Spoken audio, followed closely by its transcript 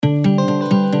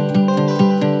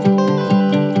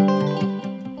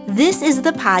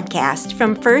the podcast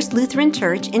from First Lutheran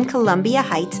Church in Columbia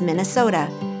Heights, Minnesota.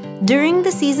 During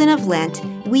the season of Lent,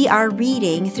 we are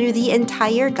reading through the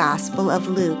entire Gospel of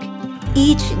Luke.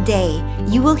 Each day,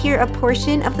 you will hear a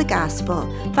portion of the Gospel,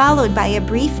 followed by a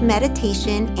brief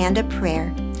meditation and a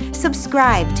prayer.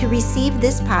 Subscribe to receive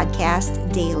this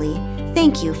podcast daily.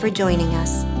 Thank you for joining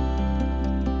us.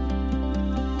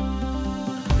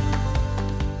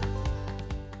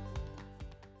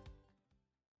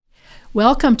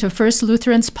 Welcome to First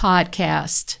Lutheran's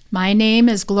podcast. My name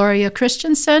is Gloria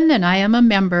Christensen, and I am a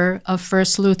member of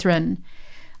First Lutheran.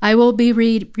 I will be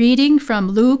reading from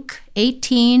Luke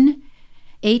 18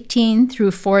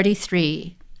 through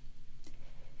 43.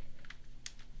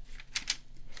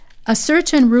 A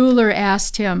certain ruler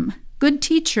asked him, "Good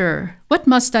teacher, what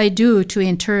must I do to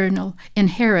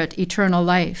inherit eternal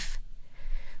life?"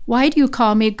 "Why do you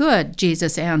call me good?"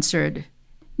 Jesus answered.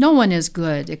 "No one is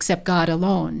good except God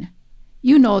alone.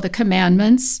 You know the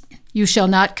commandments. You shall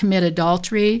not commit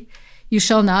adultery. You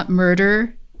shall not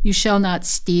murder. You shall not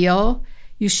steal.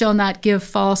 You shall not give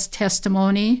false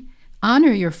testimony.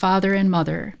 Honor your father and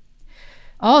mother."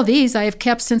 "All these I have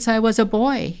kept since I was a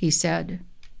boy," he said.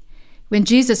 When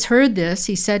Jesus heard this,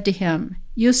 he said to him,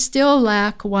 "You still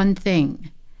lack one thing.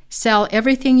 Sell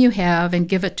everything you have and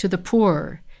give it to the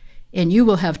poor, and you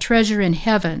will have treasure in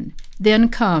heaven. Then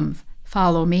come,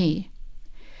 follow me."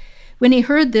 When he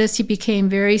heard this, he became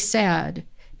very sad,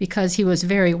 because he was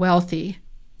very wealthy.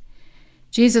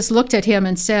 Jesus looked at him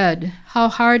and said, "How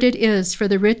hard it is for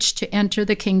the rich to enter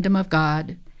the kingdom of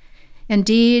God.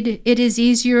 Indeed, it is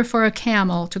easier for a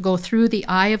camel to go through the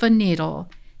eye of a needle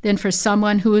than for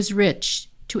someone who is rich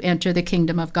to enter the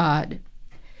kingdom of God."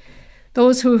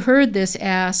 Those who heard this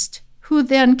asked, "Who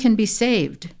then can be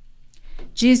saved?"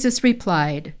 Jesus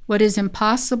replied, "What is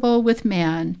impossible with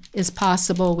man is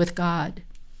possible with God."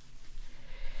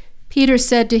 Peter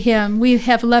said to him, "We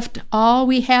have left all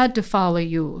we had to follow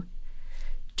you."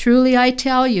 "Truly I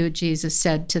tell you," Jesus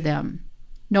said to them,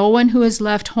 "no one who has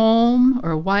left home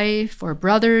or wife or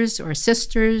brothers or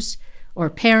sisters or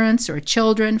parents or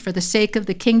children for the sake of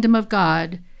the kingdom of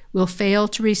God will fail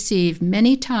to receive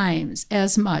many times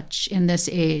as much in this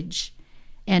age,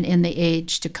 and in the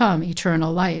age to come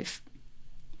eternal life."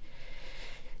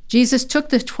 Jesus took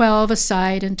the 12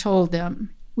 aside and told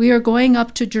them, "We are going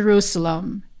up to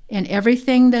Jerusalem, and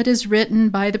everything that is written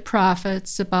by the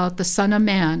prophets about the Son of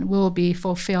Man will be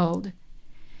fulfilled.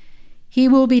 He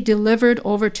will be delivered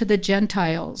over to the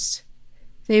Gentiles.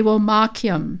 They will mock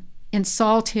him,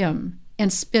 insult him,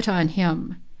 and spit on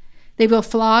him. They will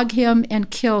flog him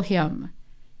and kill him.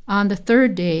 On the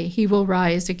third day he will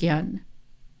rise again."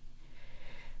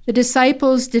 The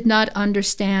disciples did not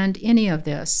understand any of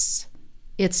this.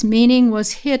 Its meaning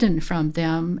was hidden from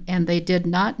them, and they did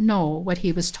not know what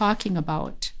he was talking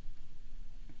about.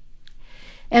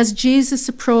 As Jesus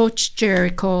approached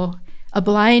Jericho, a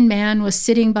blind man was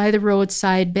sitting by the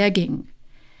roadside begging.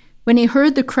 When he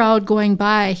heard the crowd going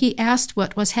by, he asked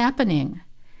what was happening.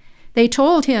 They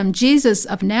told him, "Jesus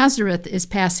of Nazareth is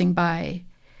passing by."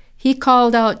 He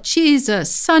called out, "Jesus,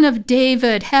 Son of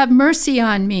David, have mercy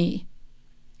on me."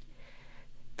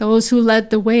 Those who led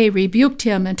the way rebuked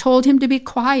him and told him to be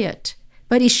quiet,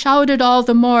 but he shouted all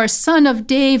the more, "Son of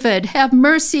David, have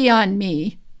mercy on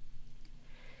me."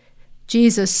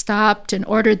 Jesus stopped and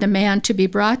ordered the man to be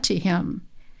brought to him.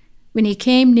 When he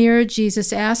came near,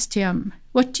 Jesus asked him,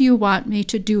 "What do you want me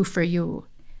to do for you?"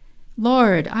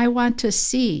 "Lord, I want to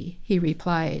see," he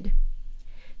replied.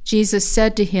 Jesus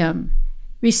said to him,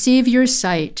 "Receive your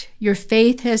sight. Your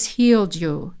faith has healed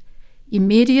you."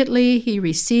 Immediately he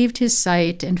received his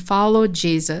sight and followed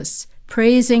Jesus,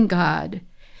 praising God.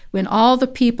 When all the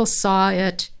people saw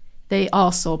it, they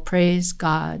also praised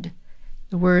God.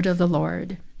 The word of the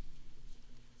Lord.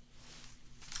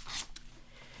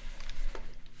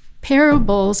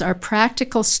 Parables are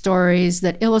practical stories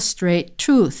that illustrate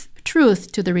truth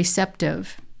to the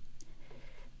receptive.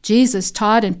 Jesus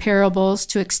taught in parables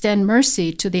to extend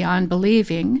mercy to the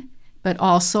unbelieving, but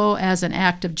also as an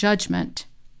act of judgment.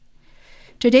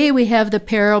 Today we have the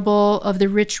parable of the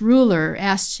rich ruler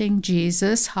asking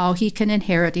Jesus how he can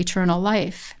inherit eternal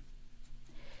life.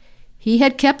 He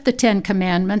had kept the 10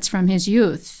 Commandments from his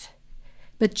youth,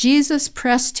 but Jesus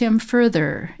pressed him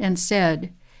further and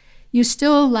said, "You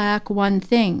still lack one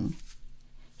thing."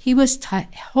 He was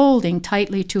holding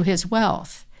tightly to his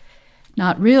wealth,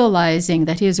 not realizing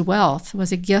that his wealth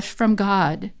was a gift from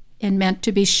God and meant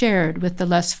to be shared with the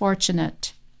less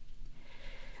fortunate.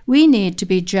 We need to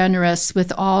be generous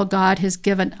with all God has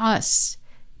given us,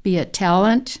 be it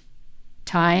talent,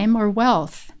 time, or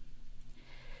wealth.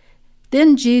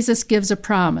 Then Jesus gives a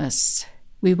promise.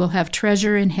 We will have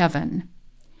treasure in heaven.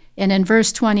 And in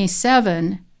verse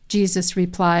 27, Jesus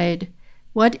replied,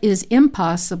 "What is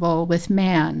impossible with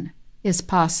man is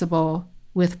possible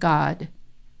with God."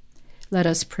 Let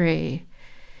us pray.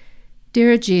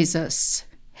 Dear Jesus,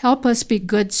 help us be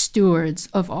good stewards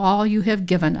of all you have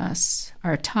given us,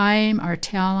 our time, our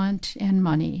talent, and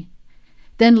money.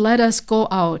 Then let us go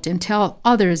out and tell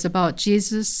others about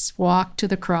Jesus' walk to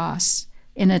the cross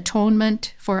in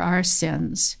atonement for our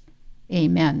sins.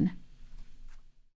 Amen.